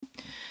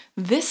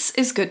This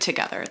is Good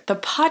Together, the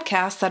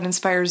podcast that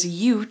inspires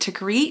you to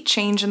create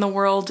change in the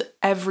world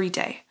every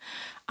day.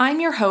 I'm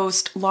your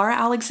host, Laura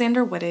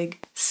Alexander Wittig,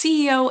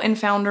 CEO and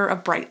founder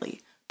of Brightly,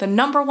 the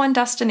 #1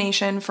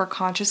 destination for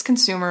conscious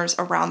consumers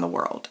around the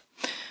world.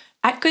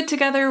 At Good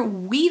Together,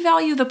 we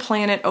value the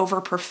planet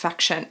over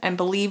perfection and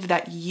believe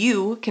that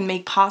you can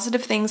make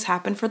positive things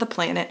happen for the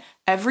planet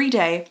every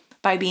day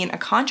by being a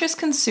conscious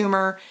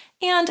consumer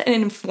and an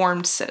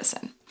informed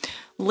citizen.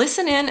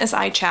 Listen in as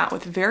I chat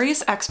with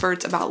various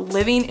experts about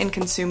living and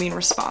consuming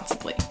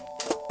responsibly.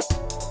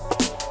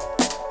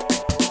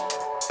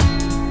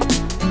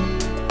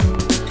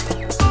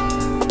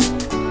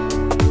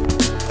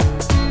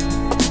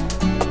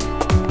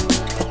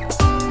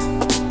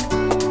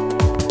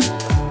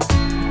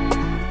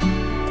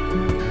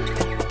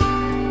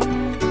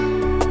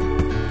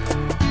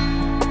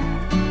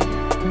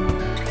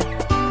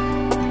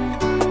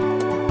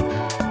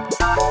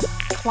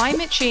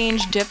 Climate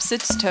change dips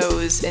its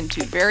toes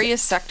into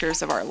various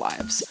sectors of our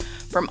lives,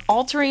 from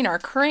altering our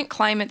current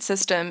climate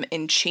system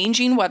and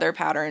changing weather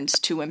patterns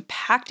to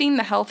impacting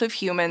the health of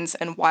humans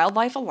and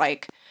wildlife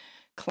alike.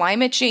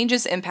 Climate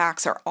change's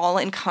impacts are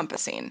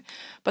all-encompassing,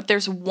 but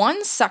there's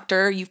one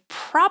sector you've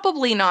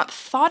probably not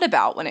thought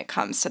about when it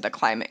comes to the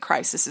climate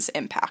crisis's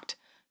impact: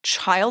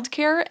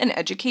 childcare and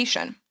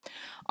education.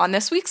 On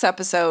this week's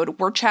episode,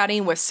 we're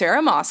chatting with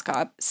Sarah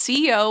Moskop,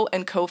 CEO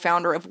and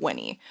co-founder of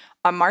Winnie,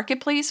 a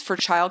marketplace for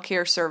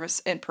childcare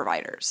service and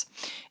providers.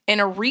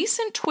 In a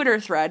recent Twitter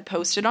thread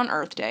posted on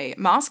Earth Day,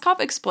 Moskop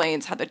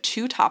explains how the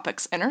two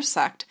topics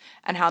intersect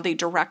and how they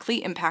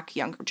directly impact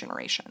younger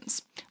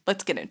generations.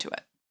 Let's get into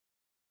it.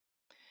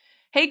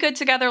 Hey, Good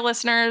Together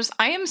listeners.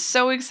 I am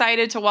so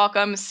excited to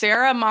welcome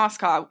Sarah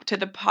Moskop to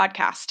the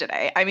podcast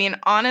today. I mean,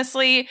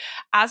 honestly,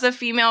 as a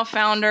female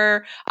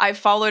founder, I've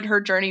followed her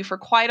journey for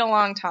quite a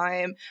long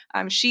time.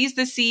 She's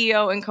the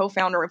CEO and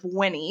co-founder of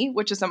Winnie,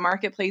 which is a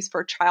marketplace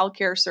for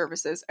childcare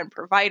services and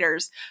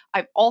providers.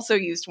 I've also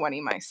used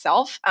Winnie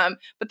myself.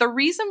 But the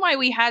reason why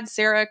we had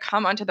Sarah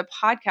come onto the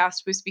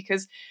podcast was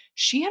because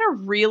she had a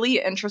really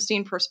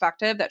interesting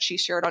perspective that she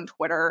shared on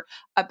Twitter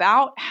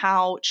about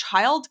how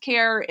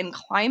childcare and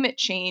climate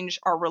change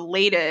are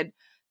related.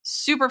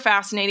 Super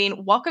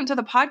fascinating. Welcome to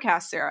the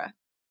podcast, Sarah.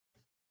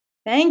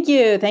 Thank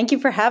you. Thank you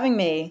for having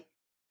me.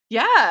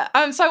 Yeah.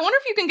 So I wonder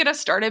if you can get us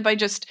started by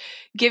just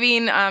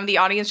giving the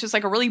audience just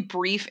like a really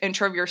brief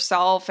intro of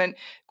yourself and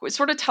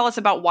sort of tell us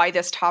about why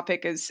this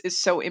topic is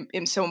so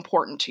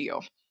important to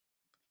you.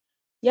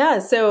 Yeah.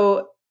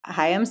 So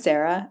hi, I'm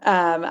Sarah.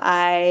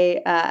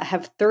 I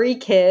have 3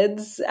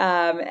 kids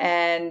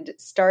and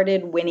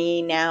started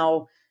Winnie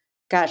now,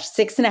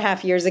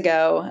 6.5 years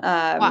ago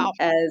Wow.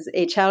 as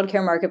a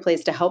childcare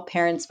marketplace to help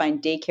parents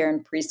find daycare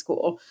and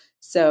preschool.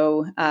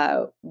 So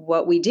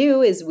what we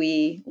do is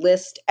we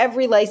list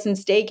every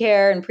licensed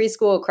daycare and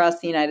preschool across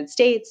the United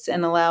States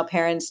and allow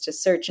parents to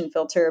search and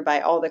filter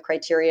by all the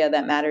criteria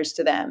that matters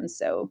to them.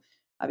 So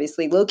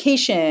obviously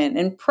location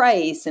and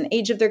price and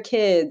age of their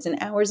kids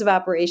and hours of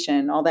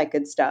operation, all that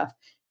good stuff.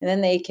 And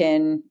then they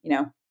can,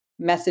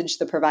 message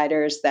the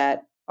providers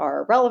that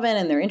are relevant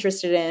and they're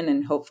interested in,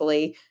 and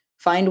hopefully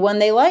find one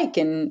they like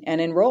and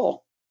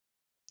enroll.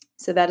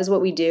 So that is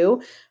what we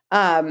do.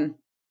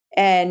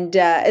 And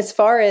as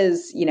far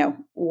as,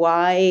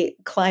 why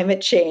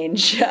climate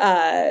change,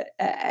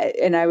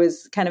 and I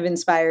was kind of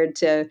inspired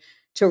to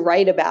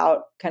write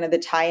about kind of the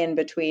tie-in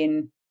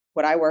between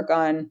what I work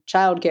on,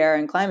 childcare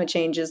and climate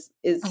change is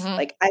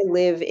like I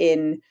live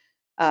in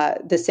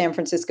the San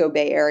Francisco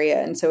Bay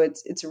Area. And so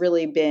it's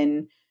really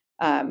been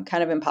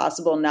kind of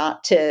impossible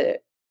not to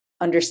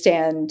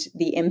understand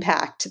the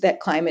impact that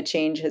climate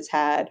change has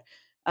had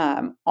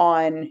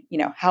on,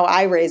 how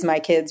I raise my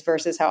kids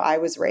versus how I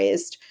was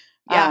raised.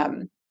 Yeah.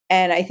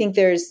 And I think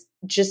there's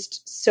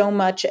just so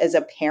much as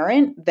a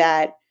parent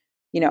that,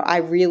 I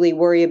really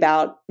worry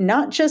about,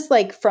 not just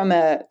like from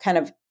a kind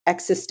of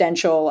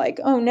existential, like,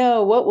 oh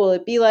no, what will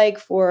it be like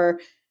for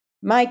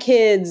my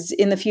kids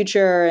in the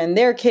future and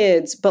their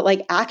kids, but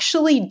like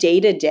actually day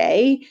to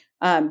day,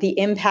 the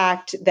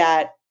impact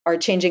that our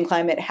changing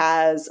climate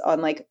has on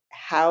like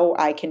how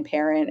I can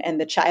parent and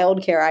the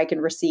childcare I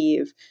can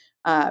receive.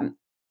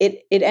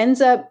 It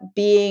ends up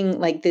being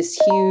like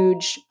this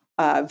huge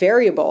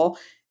variable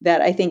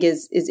that I think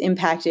is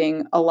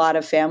impacting a lot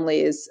of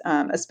families,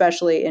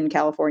 especially in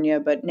California,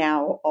 but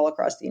now all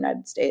across the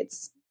United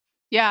States.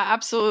 Yeah,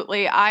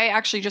 absolutely. I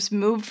actually just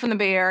moved from the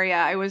Bay Area.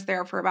 I was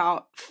there for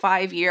about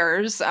 5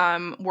 years.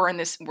 We're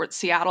in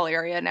Seattle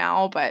area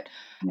now, but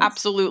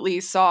absolutely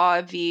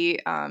saw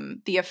the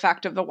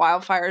effect of the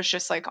wildfires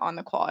just like on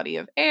the quality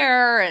of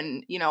air,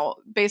 and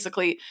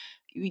basically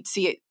you'd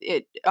see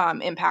it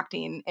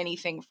impacting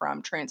anything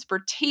from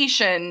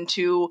transportation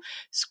to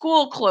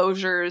school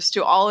closures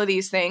to all of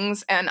these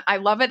things. And I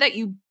love it that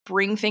you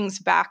bring things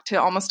back to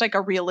almost like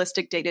a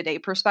realistic day-to-day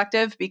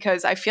perspective,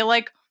 because I feel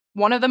like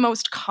one of the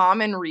most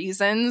common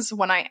reasons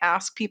when I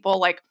ask people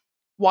like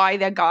why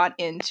they got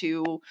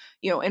into,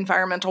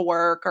 environmental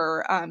work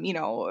or,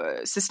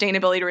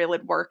 sustainability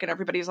related work, and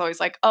everybody's always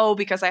like, oh,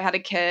 because I had a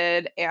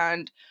kid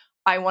and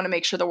I want to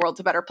make sure the world's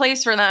a better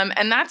place for them.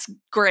 And that's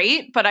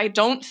great. But I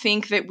don't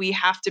think that you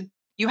have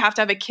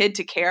to have a kid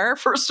to care,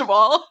 first of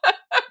all.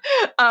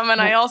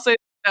 And I also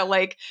that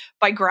like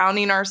by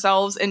grounding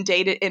ourselves in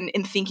data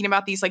in thinking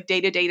about these like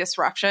day-to-day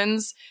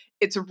disruptions,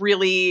 it's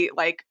really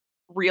like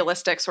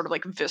realistic, sort of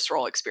like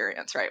visceral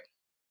experience, right?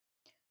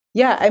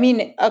 Yeah, I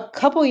mean, a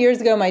couple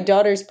years ago, my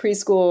daughter's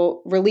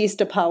preschool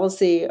released a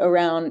policy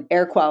around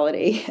air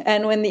quality,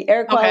 and when the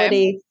air Okay.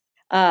 quality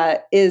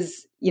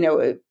is,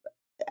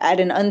 at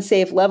an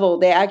unsafe level,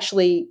 they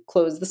actually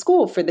close the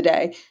school for the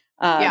day.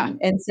 Yeah.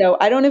 And so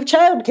I don't have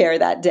childcare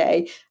that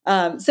day.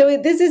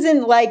 This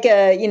isn't like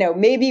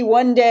maybe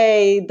one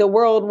day the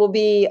world will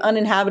be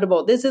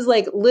uninhabitable. This is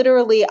like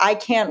literally I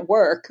can't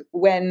work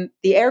when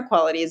the air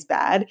quality is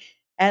bad.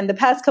 And the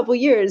past couple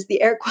years,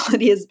 the air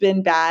quality has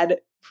been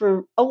bad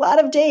for a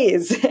lot of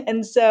days.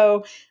 And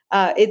so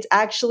it's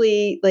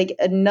actually like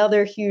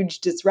another huge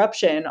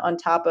disruption on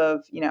top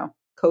of,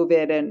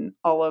 COVID and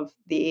all of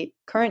the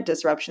current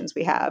disruptions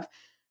we have.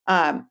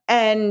 As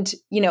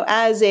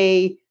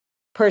a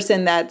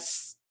person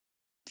that's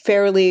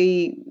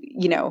fairly,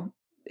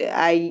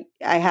 I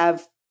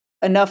have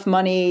enough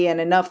money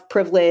and enough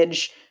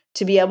privilege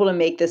to be able to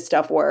make this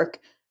stuff work.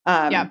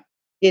 Yeah.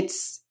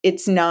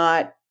 It's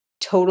not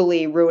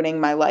totally ruining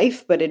my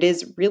life, but it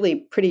is really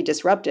pretty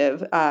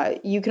disruptive.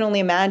 You can only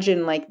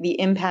imagine like the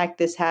impact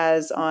this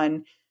has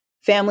on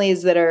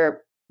families that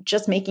are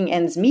just making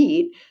ends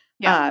meet.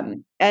 Yeah.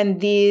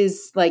 And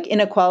these like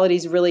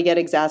inequalities really get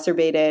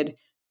exacerbated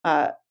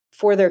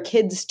for their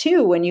kids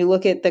too, when you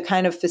look at the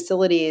kind of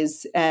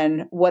facilities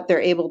and what they're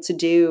able to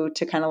do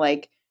to kind of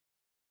like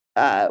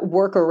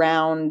work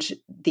around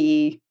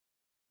the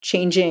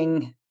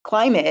changing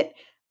climate.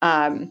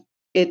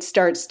 It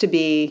starts to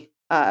be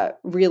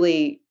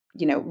really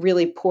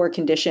poor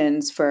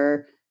conditions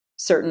for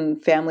certain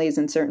families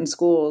and certain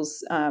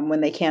schools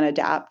when they can't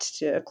adapt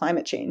to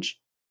climate change.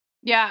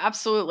 Yeah,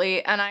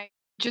 absolutely. And I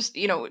just,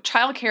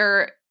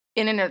 childcare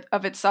in and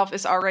of itself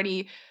is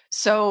already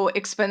so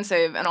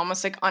expensive and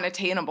almost like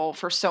unattainable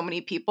for so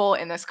many people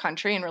in this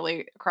country and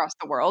really across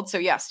the world. So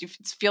yes, you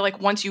feel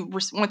like once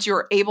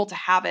you're able to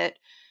have it,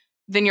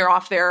 then you're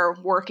off there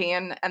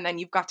working and then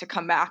you've got to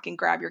come back and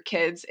grab your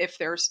kids if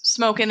there's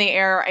smoke in the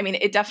air. I mean,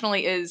 it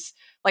definitely is,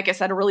 like I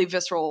said, a really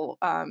visceral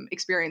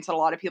experience that a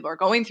lot of people are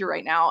going through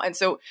right now. And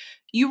so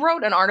you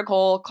wrote an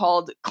article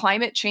called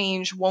Climate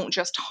Change Won't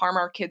Just Harm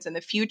Our Kids in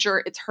the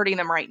Future, It's Hurting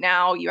Them Right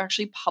Now. You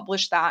actually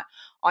published that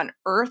on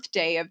Earth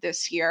Day of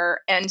this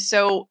year. And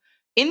so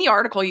in the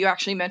article, you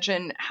actually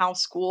mentioned how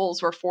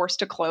schools were forced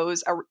to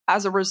close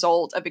as a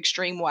result of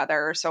extreme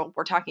weather. So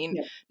we're talking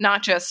Yeah.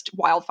 not just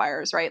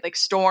wildfires, right? Like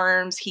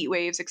storms, heat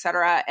waves, et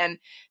cetera. And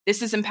this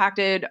has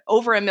impacted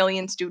over 1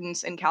 million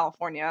students in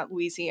California,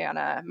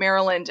 Louisiana,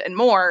 Maryland, and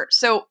more.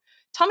 So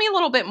tell me a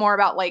little bit more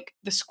about like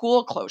the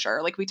school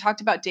closure. Like we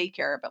talked about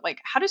daycare, but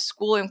like how does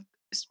school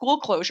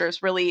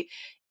closures really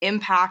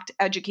impact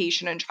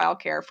education and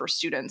childcare for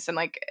students? And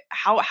like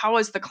how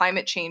is the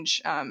climate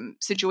change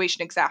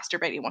situation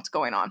exacerbating what's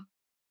going on?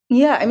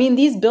 Yeah, I mean,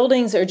 these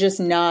buildings are just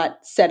not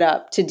set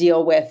up to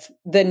deal with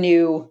the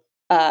new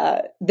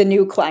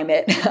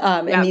climate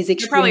and Yeah, these they're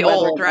extreme probably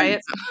weather old, right?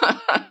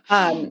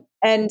 events.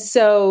 And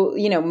so,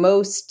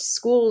 most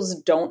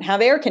schools don't have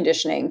air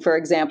conditioning, for Yeah.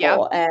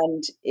 example,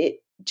 and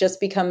it just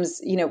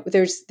becomes,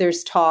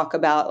 there's talk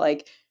about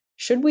like,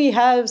 should we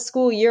have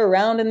school year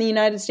round in the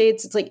United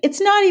States? It's like, it's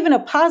not even a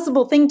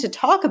possible thing to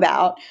talk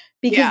about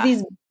because Yeah.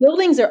 these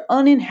buildings are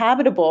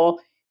uninhabitable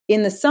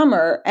in the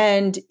summer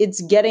and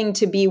it's getting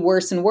to be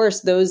worse and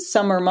worse. Those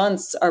summer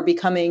months are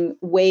becoming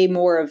way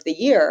more of the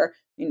year.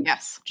 I mean,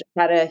 Yes. just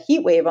had a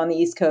heat wave on the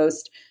East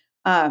Coast.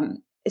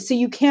 So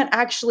you can't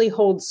actually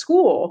hold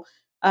school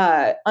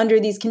under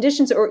these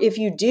conditions. Or if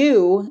you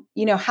do,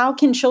 how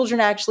can children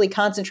actually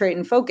concentrate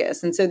and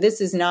focus? And so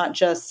this is not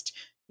just,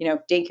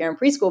 daycare and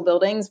preschool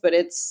buildings, but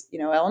it's,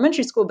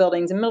 elementary school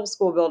buildings and middle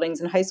school buildings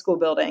and high school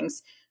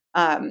buildings.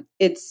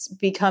 It's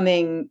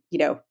becoming,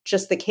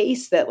 just the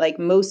case that like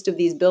most of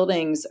these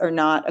buildings are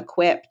not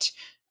equipped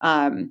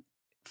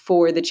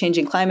for the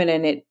changing climate,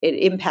 and it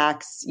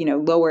impacts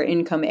lower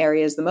income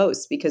areas the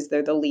most because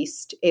they're the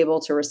least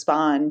able to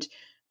respond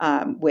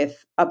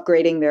with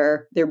upgrading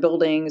their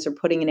buildings or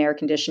putting in air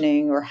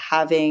conditioning or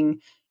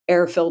having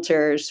air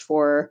filters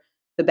for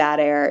the bad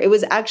air. It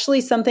was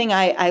actually something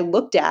I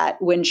looked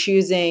at when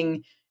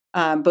choosing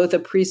both a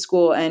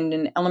preschool and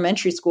an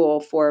elementary school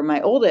for my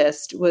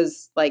oldest.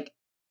 Was like,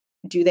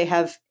 do they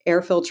have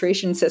air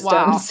filtration Wow.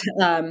 systems?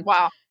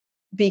 Wow.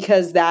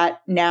 Because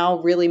that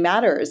now really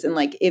matters. And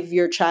like, if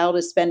your child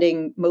is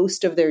spending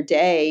most of their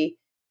day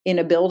in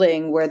a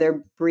building where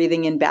they're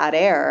breathing in bad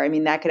air, I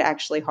mean, that could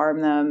actually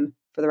harm them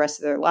for the rest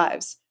of their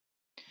lives.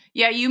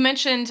 Yeah, you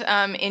mentioned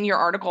in your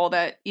article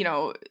that,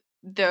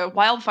 the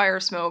wildfire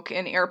smoke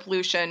and air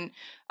pollution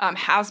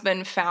has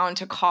been found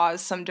to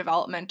cause some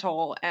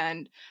developmental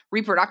and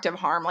reproductive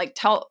harm. Like,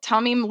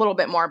 tell me a little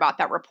bit more about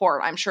that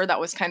report. I'm sure that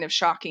was kind of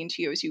shocking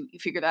to you as you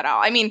figured that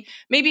out. I mean,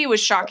 maybe it was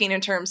shocking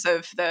in terms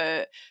of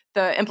the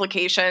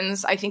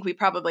implications. I think we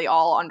probably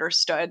all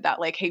understood that,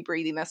 like, hey,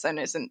 breathing this in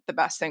isn't the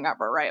best thing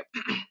ever, right?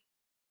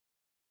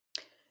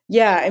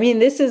 Yeah, I mean,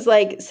 this is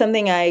like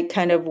something I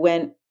kind of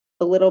went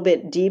a little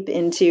bit deep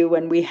into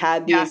when we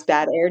had Yeah. these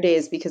bad air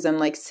days because I'm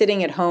like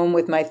sitting at home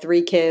with my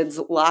three kids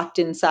locked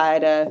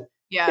inside a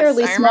Yes,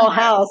 fairly I small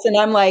remember it. house. And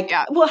I'm like,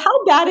 Yeah. well,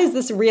 how bad is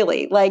this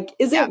really? Like,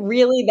 is Yeah. it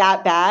really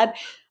that bad?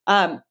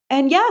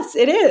 And yes,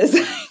 it is.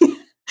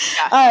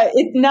 Yeah.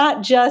 It's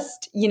not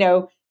just,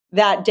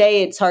 that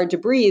day it's hard to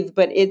breathe,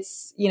 but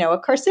it's, a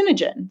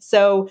carcinogen.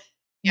 So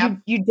Yeah.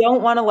 you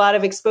don't want a lot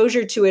of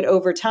exposure to it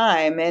over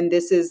time. And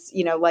this is,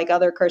 like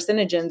other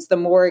carcinogens, the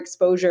more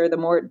exposure, the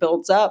more it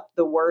builds up,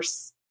 the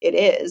worse it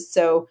is.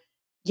 So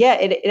yeah,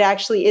 it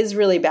actually is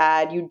really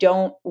bad. You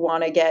don't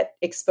want to get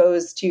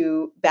exposed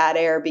to bad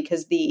air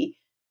because the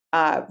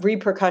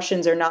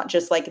repercussions are not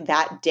just like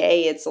that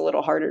day. It's a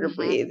little harder to Hmm.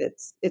 breathe.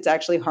 It's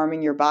actually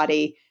harming your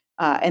body.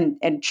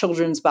 And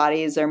children's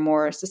bodies are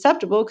more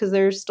susceptible because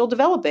they're still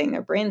developing,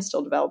 their brain's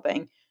still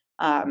developing,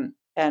 and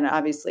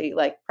obviously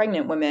like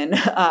pregnant women.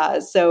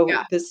 So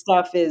Yeah. this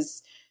stuff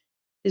is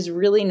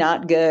really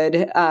not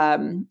good,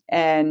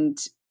 and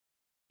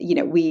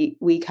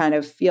we kind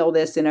of feel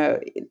this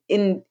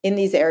in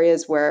these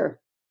areas where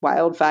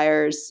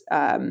wildfires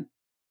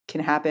can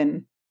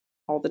happen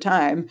all the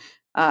time.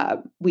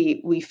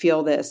 We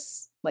feel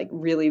this like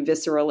really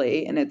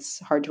viscerally, and it's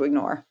hard to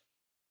ignore.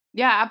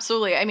 Yeah,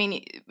 absolutely. I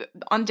mean,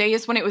 on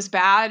days when it was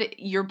bad,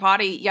 your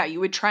body, yeah, you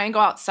would try and go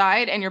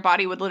outside and your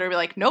body would literally be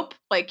like, nope.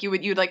 Like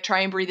you'd like try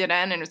and breathe it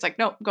in and it's like,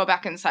 nope, go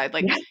back inside,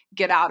 like Yeah.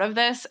 get out of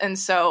this. And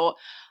so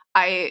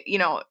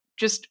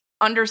just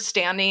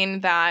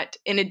understanding that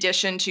in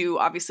addition to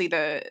obviously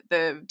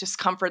the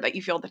discomfort that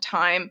you feel at the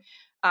time,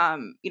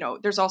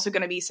 there's also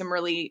going to be some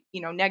really,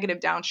 negative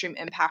downstream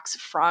impacts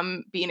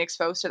from being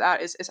exposed to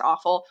that is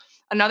awful.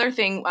 Another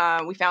thing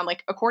we found,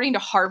 like according to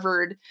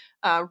Harvard,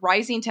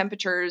 rising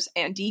temperatures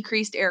and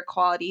decreased air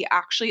quality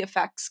actually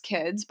affects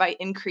kids by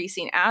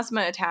increasing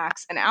asthma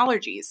attacks and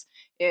allergies.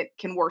 It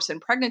can worsen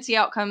pregnancy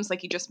outcomes,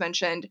 like you just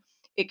mentioned.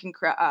 It can,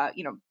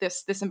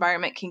 this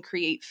environment can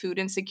create food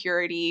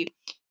insecurity,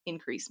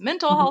 increase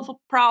mental health Mhm.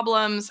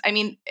 problems. I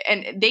mean,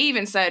 and they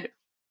even said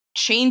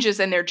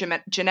changes in their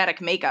genetic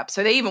makeup.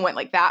 So they even went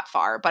like that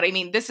far. But I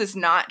mean, this is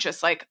not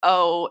just like,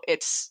 oh,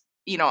 it's,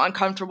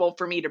 uncomfortable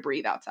for me to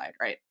breathe outside,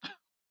 right?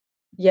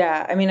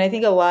 Yeah, I mean, I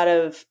think a lot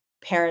of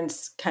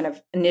parents kind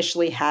of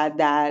initially had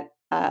that.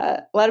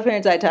 A lot of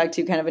parents I talked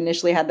to kind of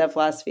initially had that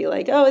philosophy,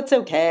 like, "Oh, it's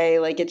okay.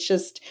 Like, it's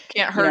just,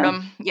 Can't you hurt know,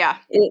 them. Yeah.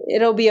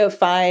 it'll be a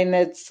fine.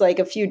 It's like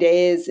a few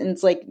days." And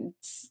it's like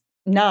it's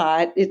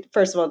not.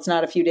 First of all, it's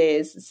not a few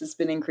days. This has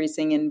been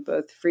increasing in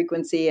both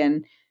frequency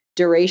and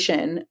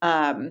duration.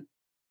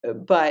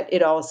 But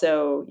it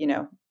also,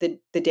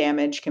 the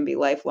damage can be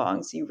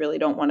lifelong. So you really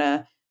don't want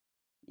to,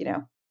 you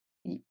know,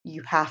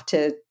 you have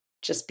to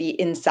just be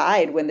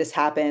inside when this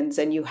happens,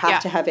 and you have Yeah.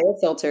 to have air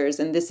filters.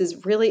 And this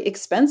is really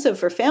expensive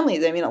for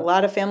families. I mean, a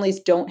lot of families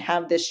don't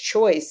have this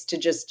choice to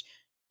just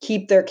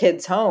keep their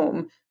kids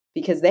home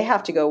because they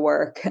have to go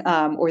work,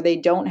 or they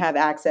don't have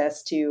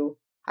access to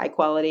high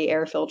quality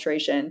air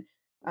filtration.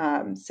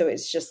 So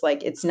it's just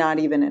like, it's not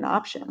even an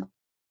option.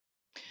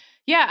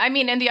 Yeah, I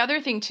mean, and the other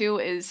thing too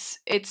is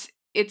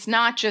it's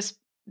not just,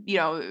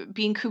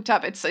 being cooped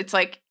up. It's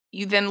like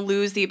you then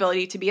lose the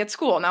ability to be at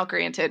school. Now,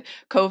 granted,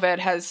 COVID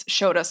has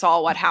showed us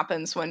all what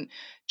happens when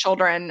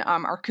children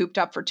are cooped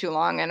up for too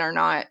long and are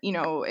not,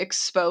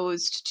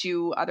 exposed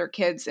to other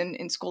kids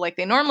in school like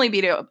they normally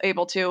be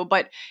able to.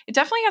 But it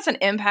definitely has an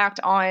impact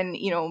on,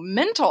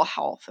 mental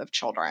health of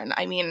children.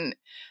 I mean,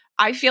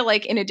 I feel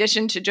like in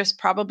addition to just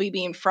probably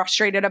being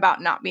frustrated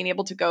about not being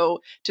able to go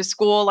to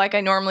school like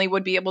I normally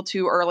would be able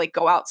to, or like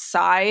go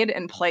outside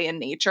and play in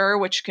nature,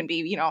 which can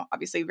be,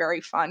 obviously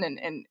very fun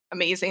and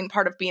amazing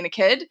part of being a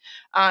kid.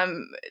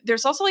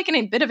 There's also like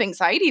a bit of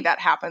anxiety that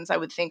happens, I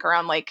would think,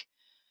 around like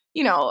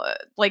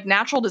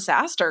natural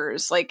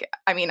disasters. Like,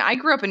 I mean, I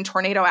grew up in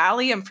Tornado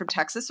Alley. I'm from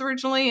Texas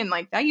originally, and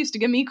like that used to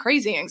give me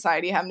crazy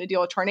anxiety having to deal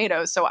with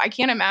tornadoes. So I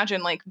can't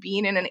imagine like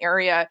being in an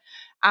area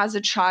as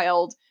a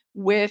child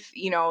with,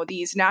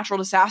 these natural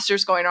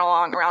disasters going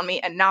along around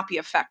me and not be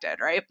affected,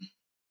 right?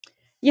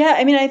 Yeah,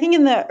 I mean, I think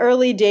in the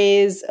early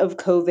days of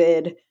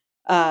COVID,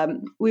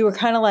 we were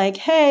kind of like,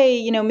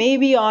 hey,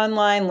 maybe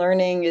online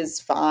learning is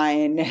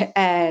fine.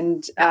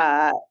 And,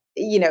 Yeah.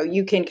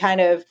 you can kind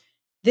of,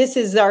 this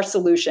is our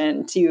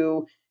solution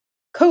to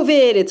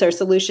COVID. It's our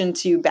solution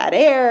to bad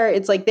air.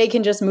 It's like they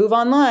can just move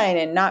online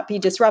and not be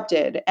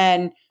disrupted.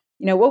 And,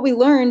 what we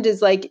learned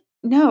is like,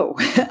 no,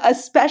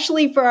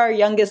 especially for our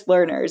youngest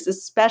learners,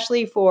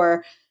 especially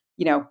for,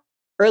 you know,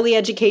 early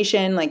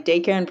education, like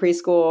daycare and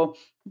preschool,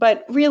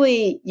 but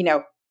really,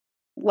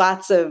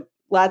 lots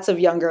of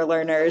younger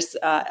learners.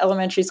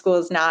 Elementary school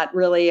is not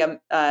really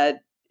a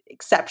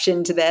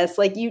exception to this.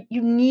 Like you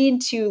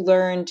need to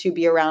learn to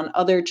be around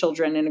other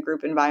children in a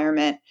group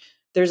environment,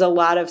 there's a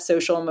lot of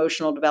social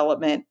emotional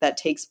development that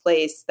takes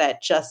place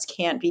that just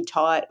can't be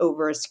taught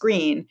over a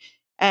screen.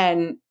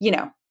 And,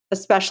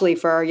 especially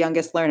for our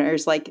youngest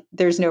learners, like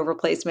there's no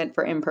replacement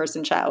for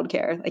in-person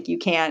childcare. Like you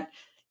can't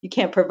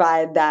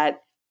provide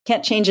that,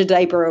 can't change a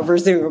diaper over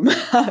Zoom. You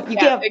Yeah,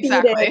 can't feed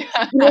exactly.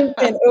 an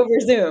infant over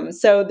Zoom.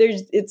 So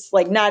it's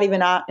like not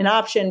even an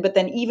option. But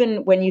then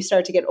even when you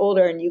start to get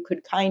older and you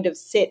could kind of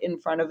sit in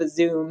front of a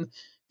Zoom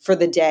for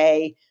the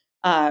day,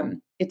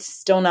 it's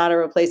still not a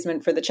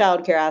replacement for the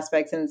childcare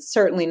aspects, and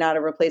certainly not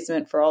a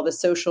replacement for all the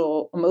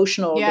social,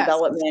 emotional Yes.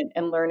 development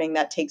and learning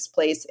that takes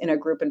place in a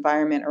group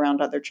environment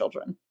around other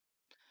children.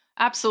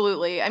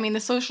 Absolutely. I mean,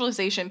 the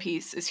socialization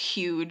piece is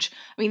huge.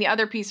 I mean, the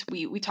other piece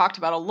we talked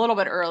about a little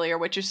bit earlier,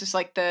 which is just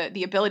like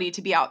the ability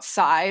to be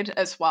outside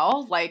as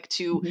well, like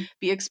to Mhm.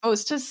 be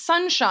exposed to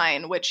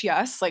sunshine, which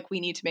yes, like we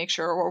need to make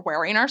sure we're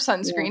wearing our Yeah.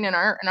 sunscreen and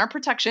our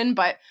protection,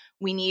 but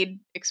we need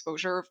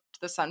exposure to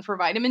the sun for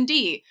vitamin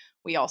D.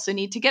 We also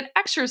need to get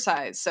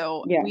exercise.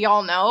 So Yeah. we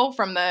all know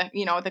from the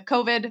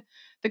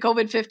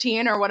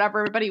COVID-15 or whatever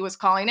everybody was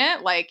calling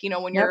it, like,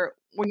 when Yep.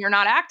 you're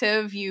not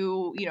active,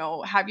 you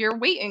have your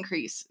weight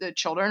increase. The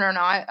children are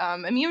not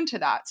immune to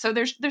that. So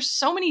there's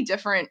so many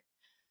different,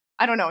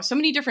 I don't know, so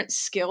many different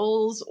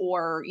skills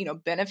or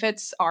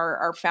benefits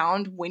are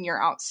found when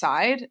you're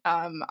outside.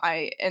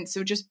 And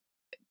so just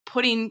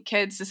putting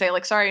kids to say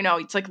like, sorry, no,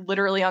 it's like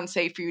literally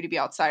unsafe for you to be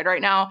outside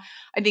right now.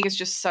 I think it's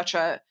just such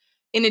a,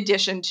 in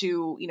addition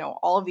to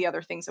all of the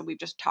other things that we've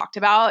just talked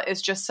about,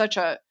 is just such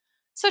a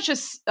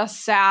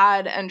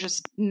sad and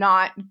just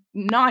not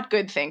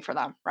good thing for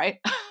them, right?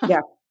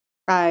 Yeah.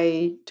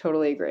 I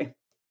totally agree.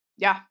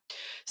 Yeah.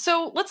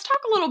 So let's talk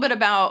a little bit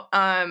about,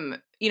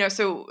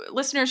 so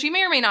listeners, you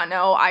may or may not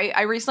know,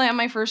 I recently had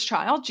my first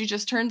child. She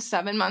just turned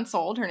 7 months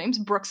old. Her name's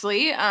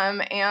Brooksley.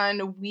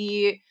 And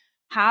we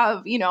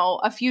have,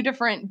 a few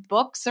different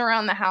books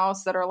around the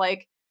house that are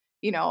like,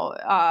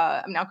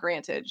 I'm now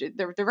granted,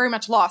 they're very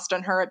much lost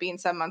on her at being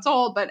 7 months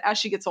old, but as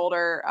she gets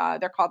older,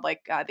 they're called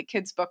like the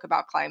kids book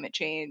about climate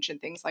change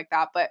and things like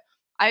that. But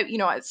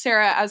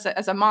Sarah,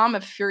 as a mom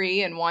of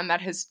three and one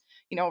that has,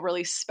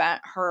 really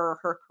spent her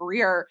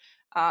career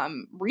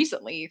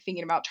recently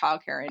thinking about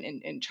childcare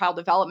and child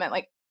development,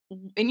 like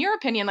in your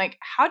opinion, like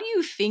how do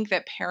you think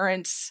that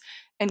parents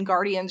and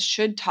guardians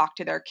should talk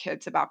to their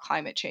kids about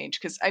climate change?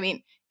 Because I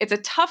mean, it's a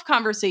tough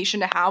conversation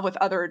to have with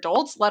other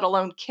adults, let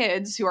alone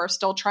kids who are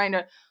still trying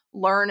to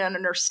learn and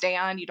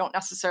understand. You don't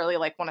necessarily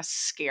like want to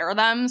scare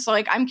them. So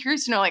like, I'm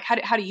curious to know, like,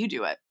 how do you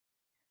do it?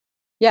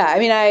 Yeah, I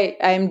mean,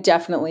 I'm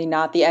definitely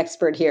not the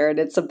expert here, and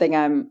it's something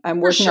I'm For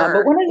working on. But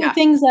sure. one of the Yeah.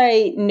 things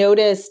I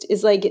noticed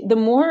is like the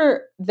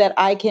more that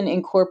I can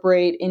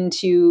incorporate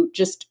into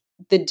just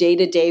the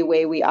day-to-day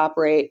way we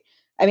operate.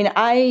 I mean,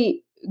 I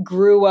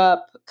grew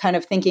up kind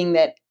of thinking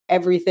that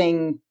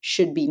everything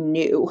should be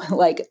new.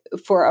 Like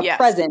for a Yes.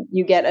 present,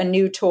 you get a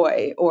new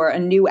toy or a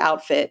new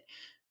outfit.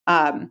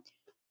 And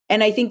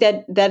I think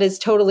that that is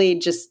totally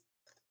just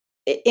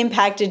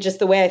impacted just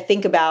the way I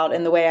think about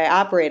and the way I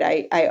operate.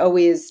 I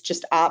always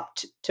just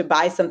opt to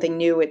buy something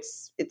new.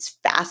 It's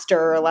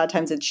faster. A lot of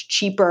times it's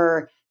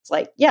cheaper. It's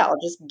like, yeah,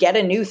 I'll just get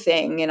a new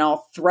thing and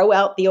I'll throw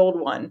out the old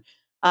one.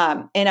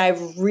 And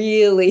I've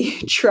really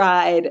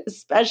tried,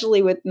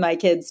 especially with my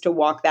kids, to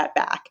walk that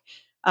back.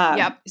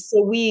 Yep.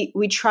 So we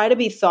try to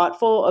be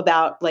thoughtful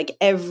about like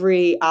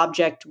every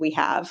object we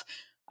have.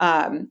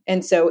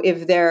 And so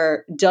if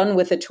they're done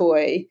with a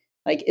toy,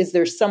 like, is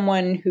there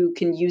someone who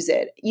can use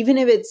it? Even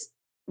if it's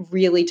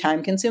really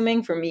time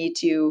consuming for me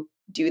to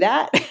do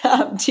that,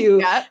 to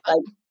Yep.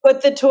 like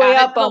put the toy Add it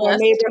to up the on our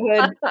list.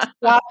 neighborhood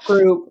swap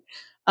group.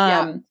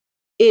 Yep. Um,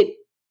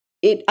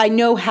 it, I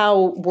know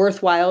how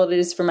worthwhile it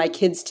is for my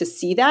kids to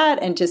see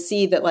that and to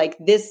see that like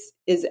this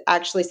is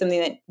actually something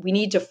that we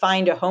need to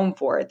find a home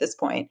for at this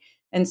point.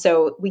 And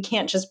so we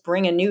can't just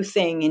bring a new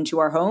thing into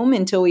our home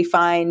until we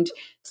find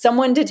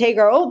someone to take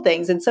our old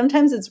things. And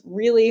sometimes it's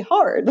really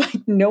hard.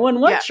 Like no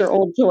one wants Yes. your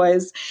old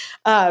toys.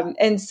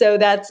 And so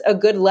that's a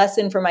good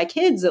lesson for my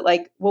kids that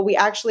like, well, we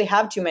actually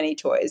have too many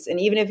toys. And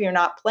even if you're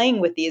not playing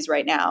with these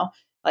right now,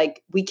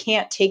 like we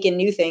can't take in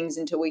new things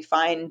until we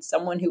find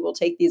someone who will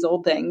take these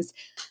old things.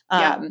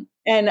 Yep.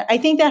 And I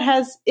think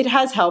that it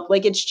has helped.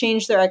 Like it's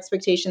changed their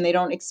expectation. They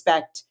don't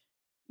expect,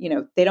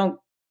 they don't,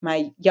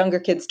 my younger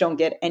kids don't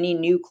get any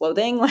new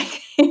clothing.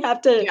 Like they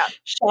have to Yep.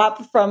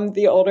 shop from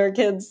the older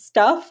kids'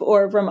 stuff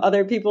or from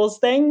other people's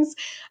things.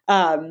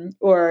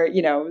 Or,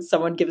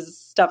 someone gives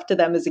stuff to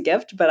them as a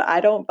gift, but I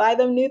don't buy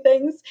them new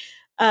things.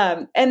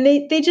 And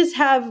they just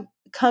have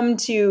come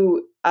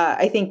to,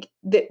 I think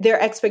their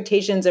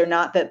expectations are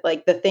not that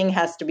like the thing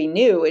has to be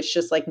new. It's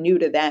just like new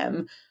to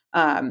them.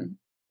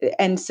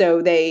 And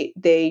so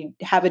they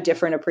have a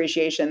different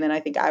appreciation than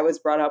I think I was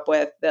brought up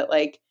with, that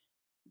like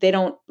they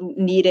don't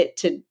need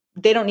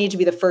to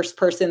be the first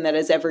person that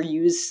has ever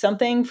used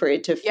something for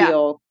it to Yeah.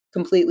 feel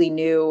completely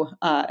new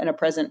and a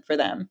present for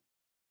them.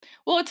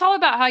 Well, it's all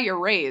about how you're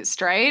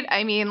raised, right?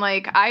 I mean,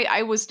 like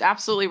I was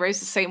absolutely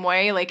raised the same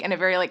way, like in a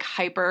very like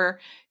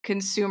hyper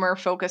consumer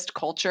focused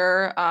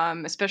culture,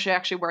 especially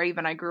actually where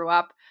even I grew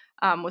up.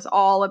 was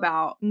all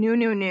about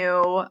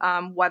new,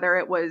 whether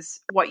it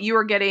was what you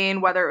were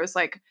getting, whether it was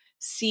like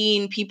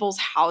seeing people's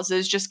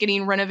houses just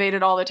getting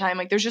renovated all the time.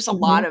 Like there's just a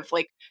lot of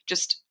like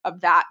just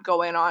of that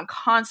going on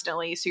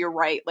constantly. So you're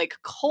right. Like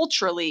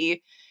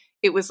culturally,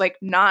 it was like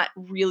not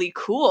really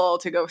cool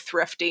to go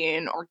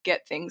thrifting or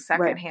get things Right.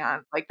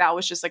 secondhand. Like that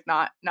was just like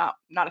not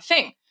a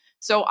thing.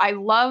 So I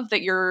love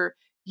that you're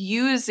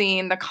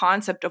using the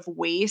concept of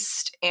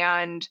waste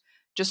and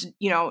just,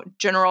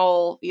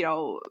 general,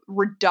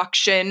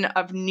 reduction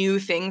of new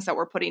things that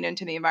we're putting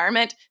into the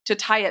environment to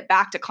tie it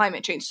back to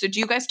climate change. So do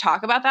you guys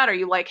talk about that? Are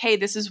you like, hey,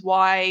 this is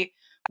why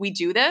we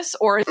do this?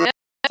 Or is this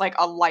like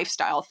a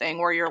lifestyle thing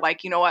where you're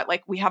like, you know what,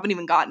 like we haven't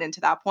even gotten into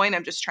that point.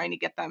 I'm just trying to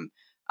get them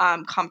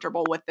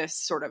comfortable with this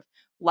sort of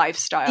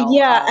lifestyle.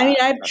 Yeah, I mean,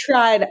 I've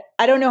tried.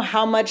 I don't know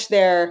how much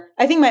I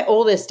think my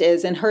oldest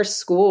is, and her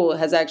school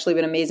has actually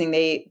been amazing.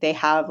 They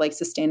have like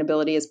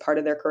sustainability as part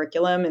of their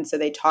curriculum, and so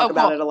they talk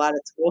about cool. it a lot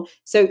at school.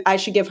 So I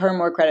should give her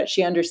more credit.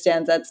 She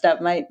understands that stuff.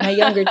 My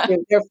younger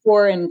two, they're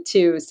 4 and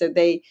 2, so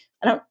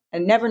I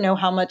never know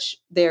how much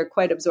they're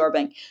quite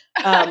absorbing.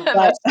 But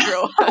That's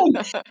true.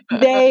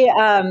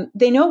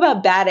 they know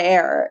about bad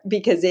air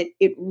because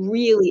it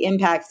really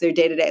impacts their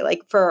day to day.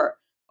 Like for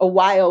a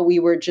while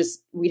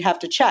we'd have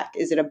to check,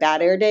 is it a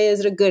bad air day, is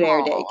it a good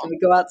air day, can we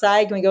go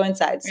outside, can we go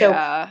inside? So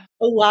yeah.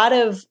 a lot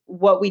of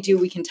what we do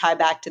we can tie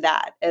back to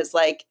that as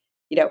like,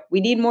 we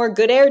need more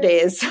good air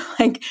days.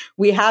 Like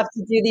we have to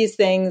do these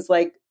things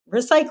like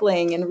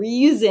recycling and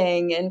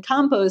reusing and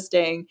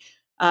composting.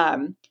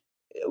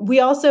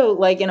 We also,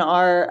 like in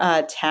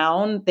our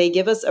town, they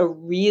give us a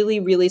really,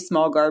 really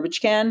small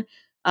garbage can.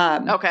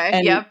 Okay.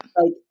 And Yep.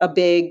 like a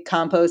big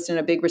compost and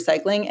a big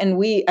recycling. And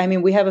we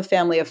have a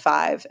family of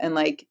 5, and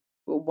like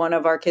one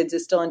of our kids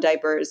is still in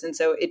diapers. And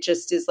so it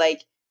just is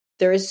like,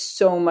 there is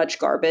so much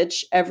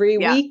garbage every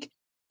week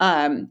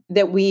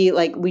that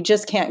we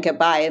just can't get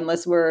by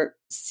unless we're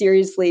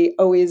seriously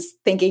always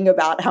thinking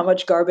about how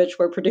much garbage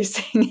we're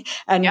producing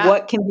and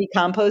what can be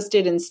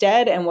composted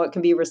instead and what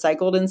can be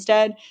recycled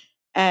instead.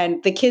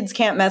 And the kids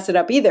can't mess it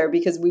up either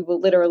because we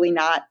will literally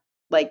not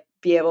like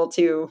be able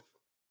to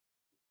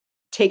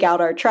take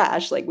out our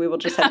trash. Like we will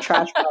just have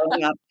trash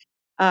piling up.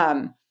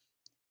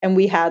 And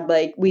we've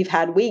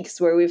had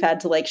weeks where we've had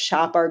to like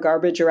shop our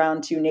garbage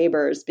around to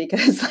neighbors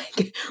because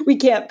like we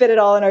can't fit it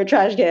all in our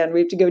trash can.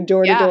 We have to go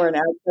door to door and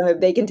ask them if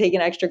they can take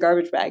an extra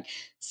garbage bag.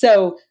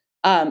 So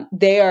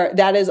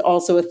that is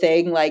also a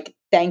thing. Like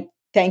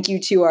thank you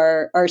to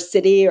our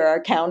city or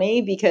our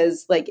county,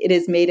 because like it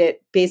has made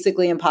it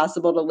basically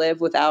impossible to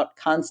live without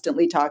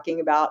constantly talking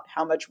about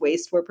how much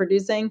waste we're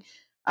producing,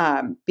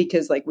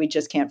 because like we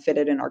just can't fit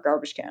it in our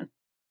garbage can.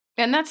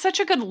 And that's such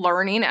a good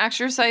learning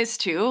exercise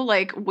too.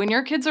 Like when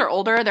your kids are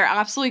older, they're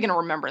absolutely going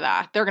to remember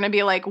that. They're going to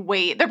be like,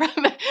 wait, they're going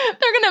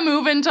to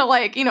move into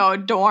like, a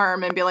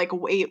dorm and be like,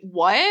 wait,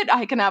 what?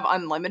 I can have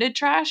unlimited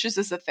trash? Is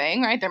this a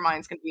thing? Right? Their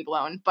mind's going to be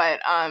blown. But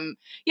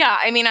yeah,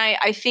 I mean,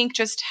 I think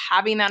just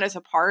having that as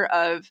a part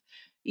of,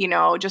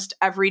 just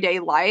everyday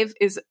life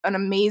is an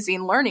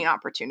amazing learning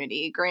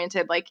opportunity.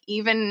 Granted, like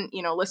even,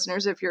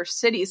 listeners, if your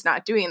city's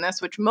not doing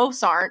this, which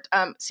most aren't,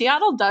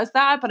 Seattle does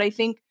that, but I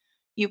think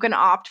you can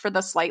opt for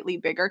the slightly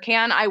bigger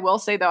can. I will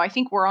say though, I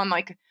think we're on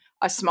like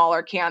a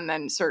smaller can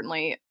than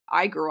certainly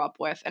I grew up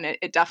with, and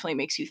it definitely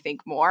makes you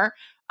think more.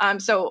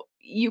 So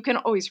you can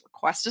always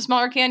request a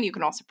smaller can. You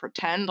can also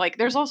pretend. Like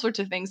there's all sorts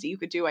of things that you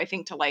could do, I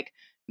think, to like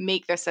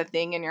make this a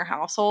thing in your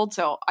household.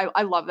 So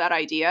I love that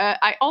idea.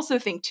 I also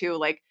think too,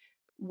 like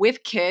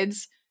with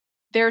kids,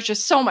 there's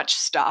just so much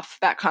stuff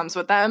that comes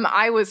with them.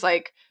 I was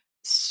like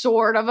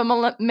sort of a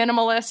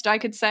minimalist, I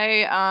could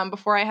say,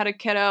 before I had a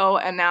kiddo,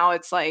 and now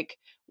it's like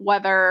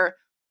whether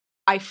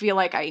I feel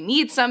like I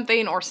need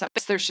something or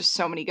something, there's just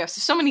so many gifts,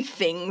 so many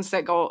things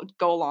that go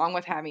along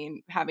with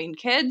having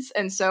kids.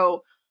 And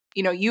so,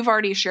 you've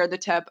already shared the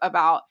tip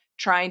about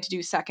trying to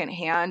do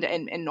secondhand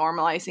and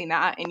normalizing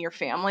that in your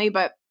family.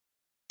 But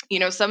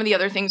some of the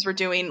other things we're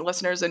doing,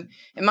 listeners, and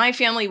in my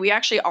family, we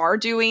actually are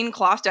doing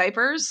cloth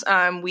diapers.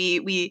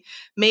 We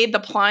made the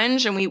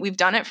plunge, and we've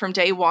done it from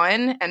day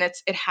one, and it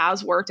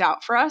has worked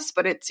out for us.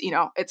 But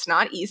it's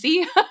not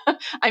easy.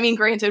 I mean,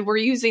 granted, we're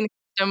using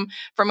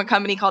from a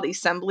company called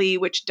Assembly,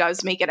 which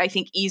does make it, I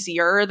think,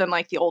 easier than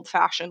like the old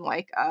fashioned,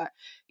 like,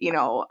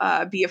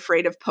 be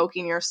afraid of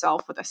poking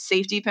yourself with a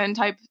safety pin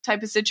type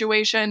of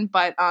situation.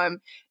 But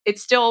it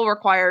still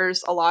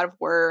requires a lot of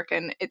work,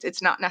 and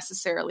it's not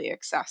necessarily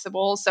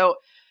accessible. So,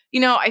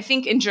 I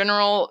think in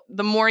general,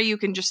 the more you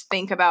can just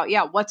think about,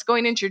 what's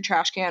going into your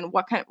trash can,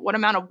 what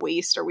amount of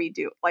waste are we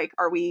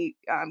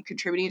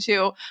contributing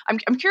to?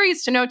 I'm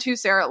curious to know too,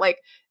 Sarah, like,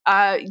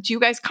 do you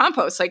guys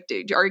compost? Like,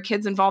 are your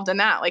kids involved in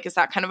that? Like, is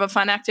that kind of a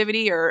fun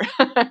activity, or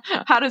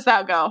how does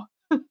that go?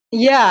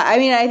 Yeah, I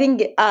mean, I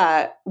think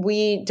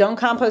we don't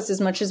compost as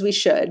much as we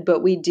should,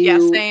 but we do. Yeah,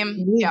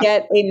 same. We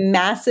get a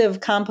massive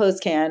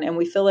compost can and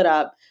we fill it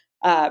up.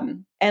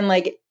 And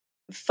like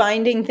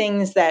finding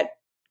things that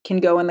can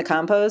go in the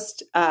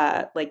compost,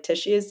 like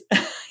tissues,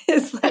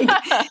 is like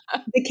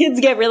the kids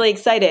get really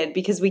excited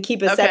because we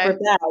keep a separate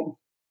bag.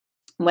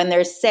 when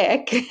they're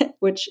sick,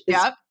 which is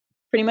Yep.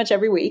 pretty much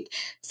every week,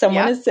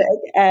 someone Yep. is sick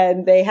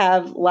and they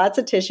have lots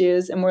of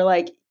tissues. And we're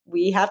like,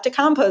 we have to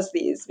compost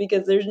these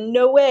because there's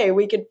no way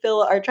we could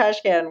fill our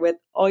trash can with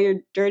all your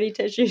dirty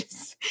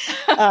tissues.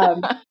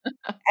 um,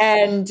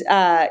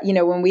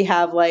 when we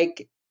have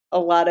like a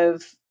lot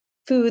of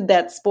food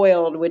that's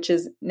spoiled, which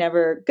is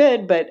never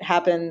good, but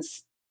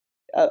happens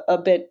a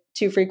bit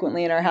too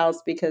frequently in our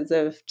house because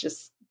of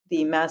just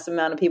the massive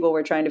amount of people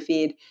we're trying to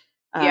feed,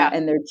 Yeah.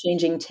 and their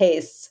changing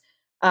tastes.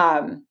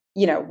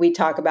 We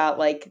talk about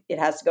like it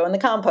has to go in the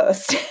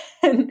compost.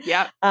 And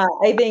Yep.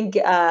 I think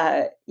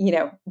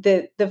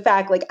the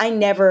fact, like I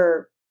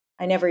never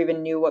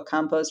even knew what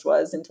compost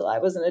was until I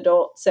was an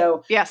adult.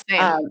 So Yeah,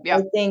 same. I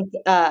Yep. think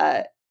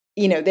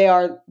they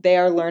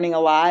are learning a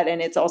lot,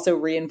 and it's also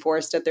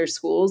reinforced at their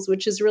schools,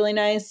 which is really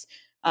nice.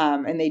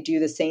 And they do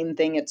the same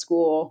thing at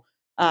school.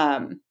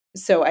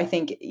 So I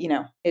think,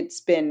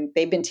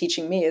 they've been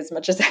teaching me as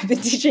much as I've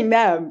been teaching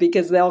them,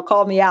 because they'll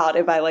call me out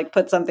if I like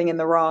put something in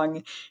the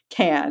wrong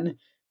can.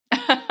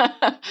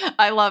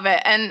 I love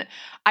it. And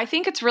I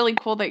think it's really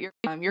cool that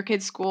your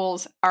kids'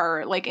 schools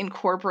are like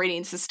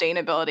incorporating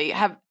sustainability.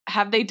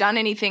 Have they done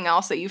anything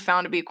else that you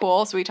found to be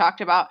cool? So we talked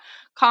about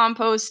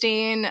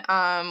composting.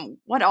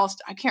 What else?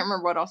 I can't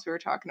remember what else we were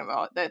talking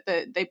about that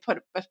they put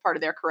as part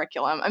of their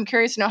curriculum. I'm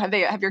curious to know,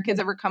 have your kids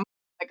ever come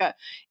like a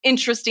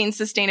interesting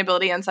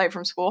sustainability insight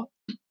from school?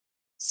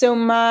 So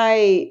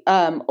my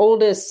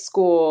oldest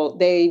school,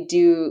 they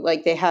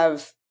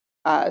have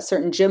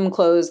certain gym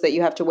clothes that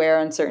you have to wear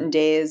on certain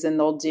days, and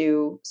they'll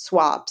do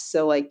swaps.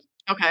 So like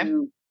Okay.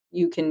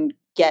 you can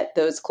get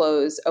those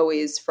clothes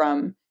always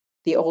from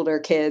the older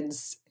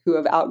kids who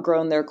have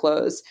outgrown their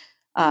clothes,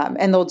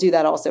 and they'll do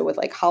that also with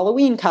like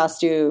Halloween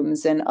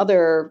costumes and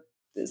other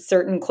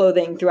certain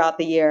clothing throughout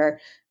the year,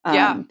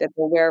 Yeah. that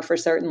they'll wear for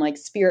certain like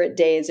spirit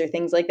days or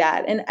things like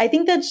that. And I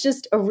think that's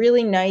just a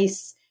really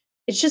nice.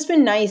 It's just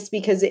been nice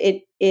because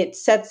it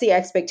sets the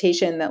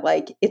expectation that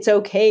like it's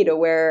okay to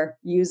wear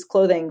used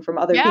clothing from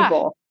other Yeah.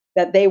 people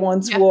that they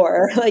once Yeah.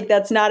 wore. Like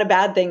that's not a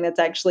bad thing. That's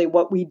actually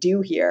what we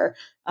do here,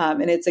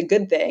 and it's a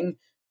good thing.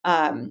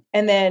 And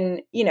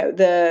then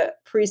the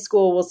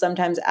preschool will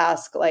sometimes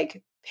ask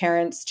like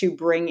parents to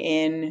bring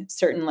in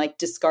certain like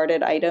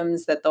discarded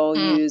items that they'll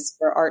Mm, use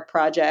for art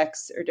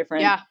projects or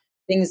different yeah.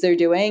 things they're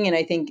doing. And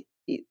I think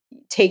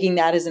taking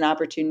that as an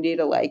opportunity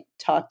to like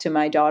talk to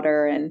my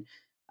daughter and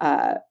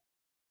uh,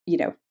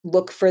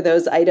 look for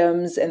those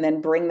items and then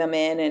bring them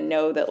in and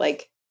know that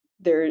like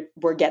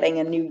we're getting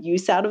a new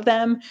use out of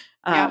them.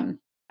 Yeah.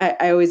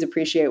 I always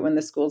appreciate when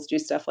the schools do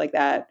stuff like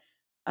that,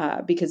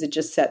 because it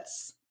just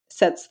sets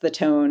the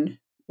tone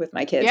with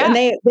my kids. And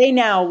Yeah. they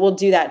now will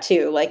do that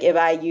too. Like if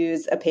I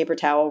use a paper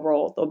towel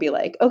roll, they'll be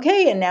like,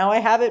 okay, and now I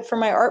have it for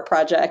my art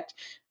project.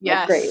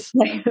 Like, great.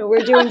 Yes.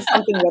 We're doing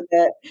something with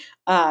it.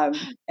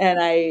 And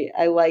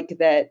I like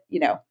that,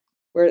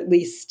 we're at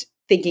least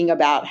thinking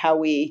about how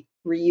we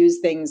reuse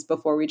things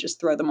before we just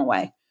throw them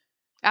away.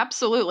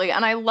 Absolutely.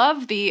 And I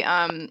love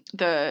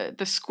the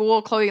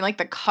school clothing, like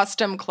the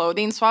custom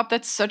clothing swap.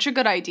 That's such a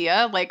good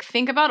idea. Like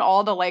think about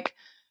all the like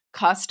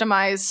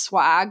customized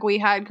swag we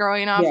had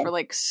growing up Yeah. for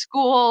like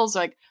schools,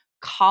 like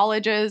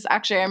colleges.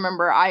 Actually, I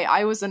remember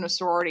I was in a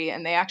sorority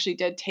and they actually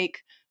did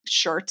take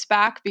shirts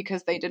back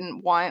because they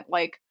didn't want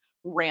like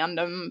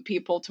random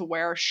people to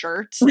wear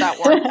shirts that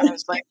weren't. I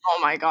was like, oh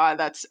my God,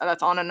 that's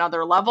on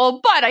another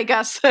level. But I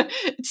guess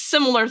it's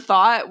similar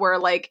thought where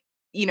like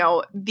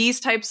these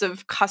types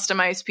of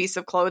customized piece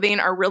of clothing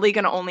are really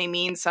going to only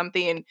mean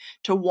something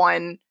to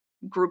one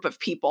group of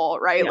people,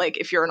 right? Yeah. Like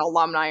if you're an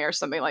alumni or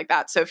something like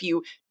that. So if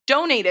you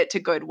donate it to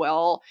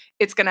Goodwill,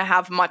 it's going to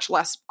have much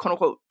less quote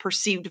unquote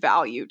perceived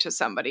value to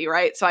somebody,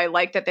 right? So I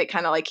like that they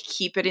kind of like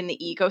keep it in the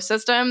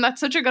ecosystem. That's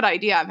such a good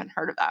idea. I haven't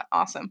heard of that.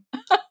 Awesome.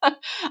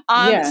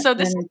 Yeah. So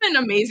this has And been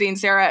amazing,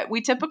 Sarah.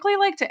 We typically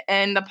like to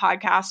end the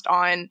podcast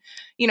on,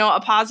 a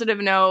positive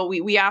note.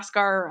 We ask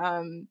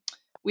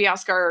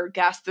our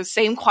guests the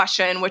same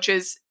question, which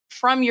is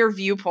from your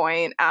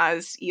viewpoint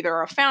as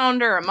either a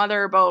founder, a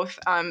mother, or both.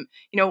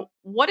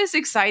 What is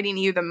exciting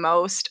you the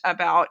most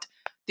about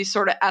the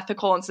sort of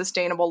ethical and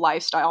sustainable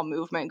lifestyle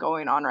movement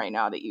going on right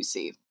now that you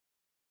see?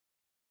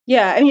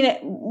 yeah, I mean,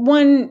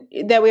 one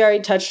that we already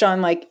touched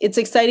on, like it's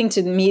exciting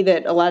to me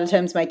that a lot of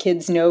times my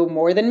kids know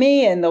more than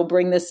me and they'll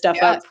bring this stuff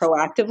Yes. up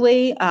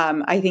proactively.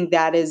 I think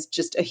that is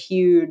just a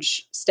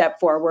huge step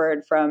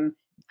forward from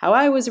how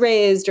I was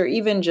raised, or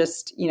even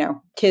just,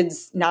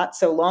 kids not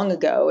so long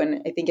ago.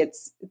 And I think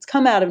it's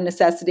come out of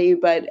necessity,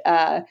 but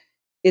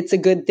it's a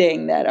good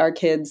thing that our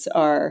kids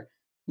are,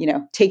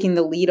 taking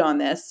the lead on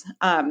this.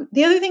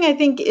 The other thing I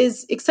think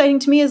is exciting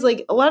to me is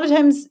like a lot of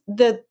times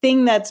the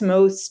thing that's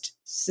most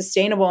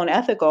sustainable and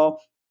ethical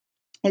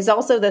is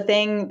also the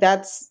thing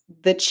that's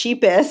the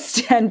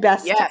cheapest and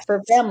best Yes.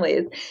 for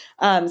families.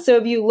 So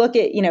if you look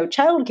at,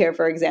 childcare,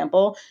 for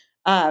example,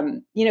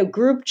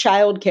 group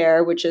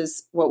childcare, which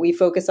is what we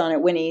focus on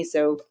at Winnie.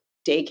 So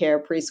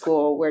daycare,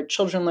 preschool, where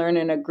children learn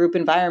in a group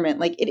environment,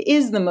 like it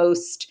is the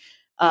most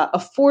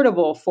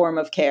affordable form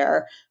of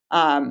care.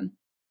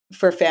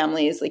 for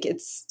families. Like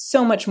it's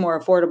so much more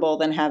affordable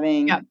than Yeah.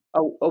 having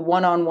a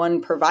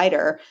one-on-one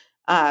provider.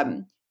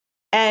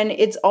 And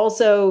it's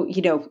also,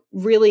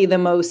 really the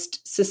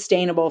most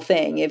sustainable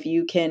thing if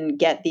you can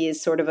get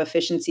these sort of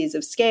efficiencies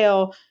of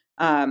scale,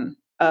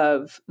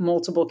 of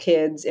multiple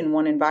kids in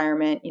one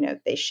environment.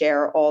 They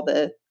share all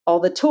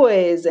the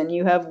toys, and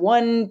you have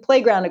one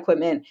playground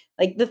equipment.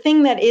 Like the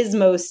thing that is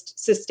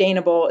most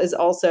sustainable is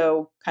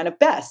also kind of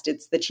best.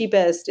 It's the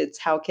cheapest. It's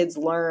how kids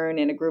learn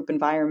in a group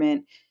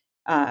environment,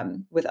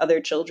 with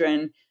other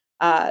children.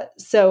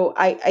 So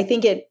I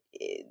think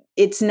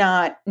it's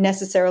not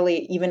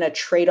necessarily even a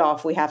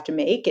trade-off we have to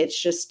make.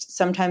 It's just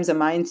sometimes a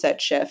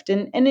mindset shift,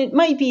 and it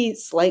might be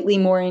slightly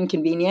more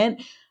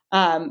inconvenient.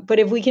 But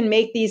if we can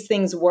make these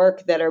things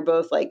work that are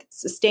both like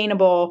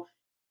sustainable,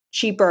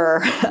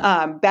 cheaper,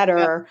 Yep.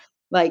 better,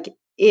 like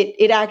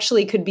it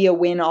actually could be a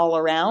win all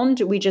around.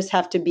 We just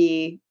have to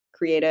be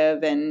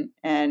creative and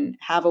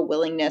have a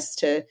willingness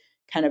to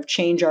kind of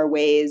change our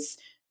ways,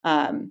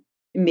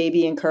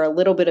 maybe incur a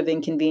little bit of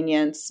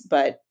inconvenience,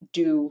 but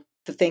do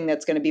the thing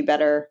that's going to be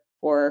better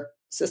for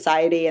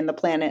society and the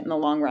planet in the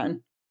long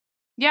run.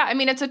 Yeah, I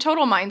mean, it's a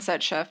total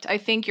mindset shift. I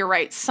think you're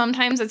right.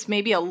 Sometimes it's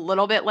maybe a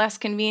little bit less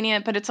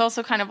convenient, but it's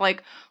also kind of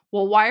like,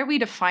 well, why are we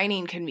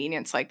defining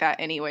convenience like that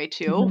anyway,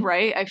 too, Mhm.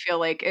 right? I feel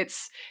like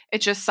it's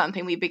just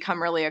something we've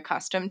become really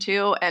accustomed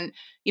to. And,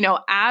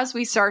 as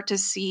we start to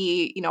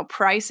see,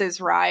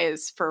 prices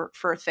rise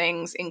for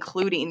things,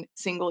 including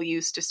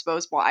single-use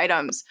disposable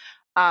items,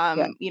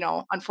 Yeah.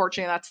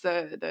 unfortunately, that's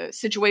the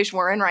situation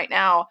we're in right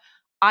now.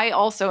 I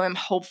also am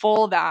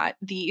hopeful that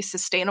the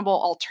sustainable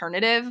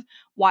alternative,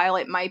 while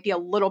it might be a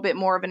little bit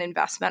more of an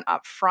investment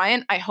up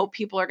front, I hope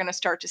people are going to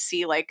start to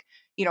see like,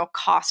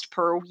 cost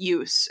per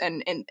use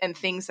and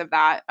things of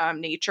that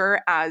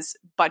nature as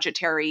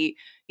budgetary,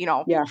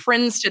 Yeah.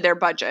 friends to their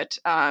budget,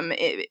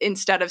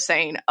 instead of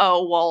saying,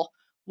 oh, well,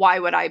 why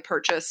would I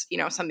purchase,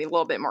 something a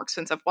little bit more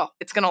expensive? Well,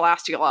 it's going to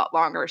last you a lot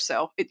longer.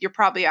 So you're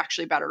probably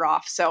actually better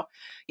off. So,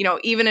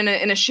 even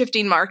in a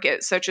shifting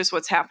market, such as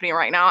what's happening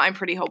right now, I'm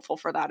pretty hopeful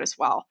for that as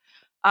well.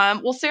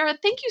 Well, Sarah,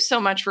 thank you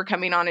so much for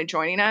coming on and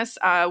joining us.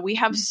 We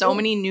have so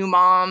many new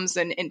moms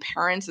and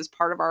parents as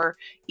part of our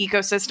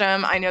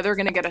ecosystem. I know they're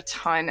going to get a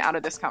ton out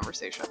of this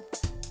conversation.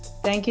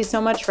 Thank you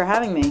so much for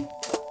having me.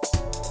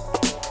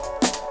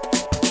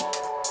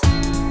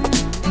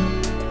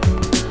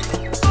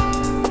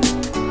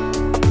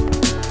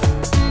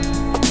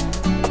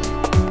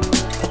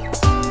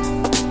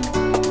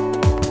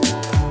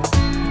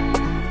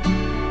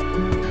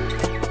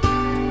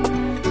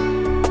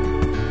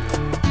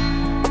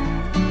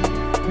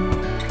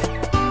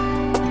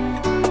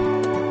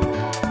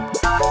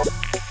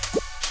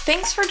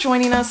 Thanks for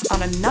joining us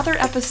on another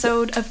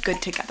episode of Good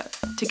Together.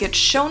 To get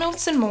show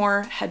notes and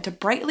more, head to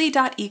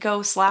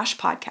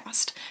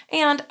brightly.eco/podcast.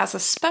 And as a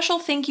special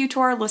thank you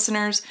to our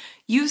listeners,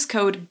 use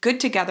code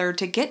GOODTOGETHER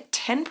to get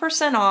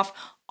 10% off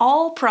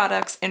all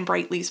products in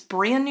Brightly's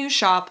brand new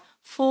shop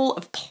full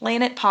of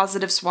planet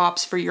positive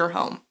swaps for your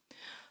home.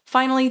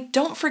 Finally,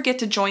 don't forget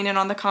to join in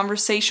on the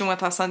conversation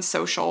with us on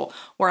social,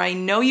 where I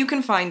know you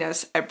can find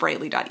us at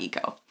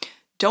brightly.eco.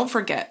 Don't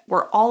forget,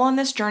 we're all on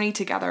this journey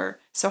together,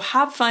 so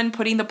have fun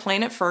putting the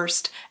planet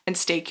first and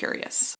stay curious.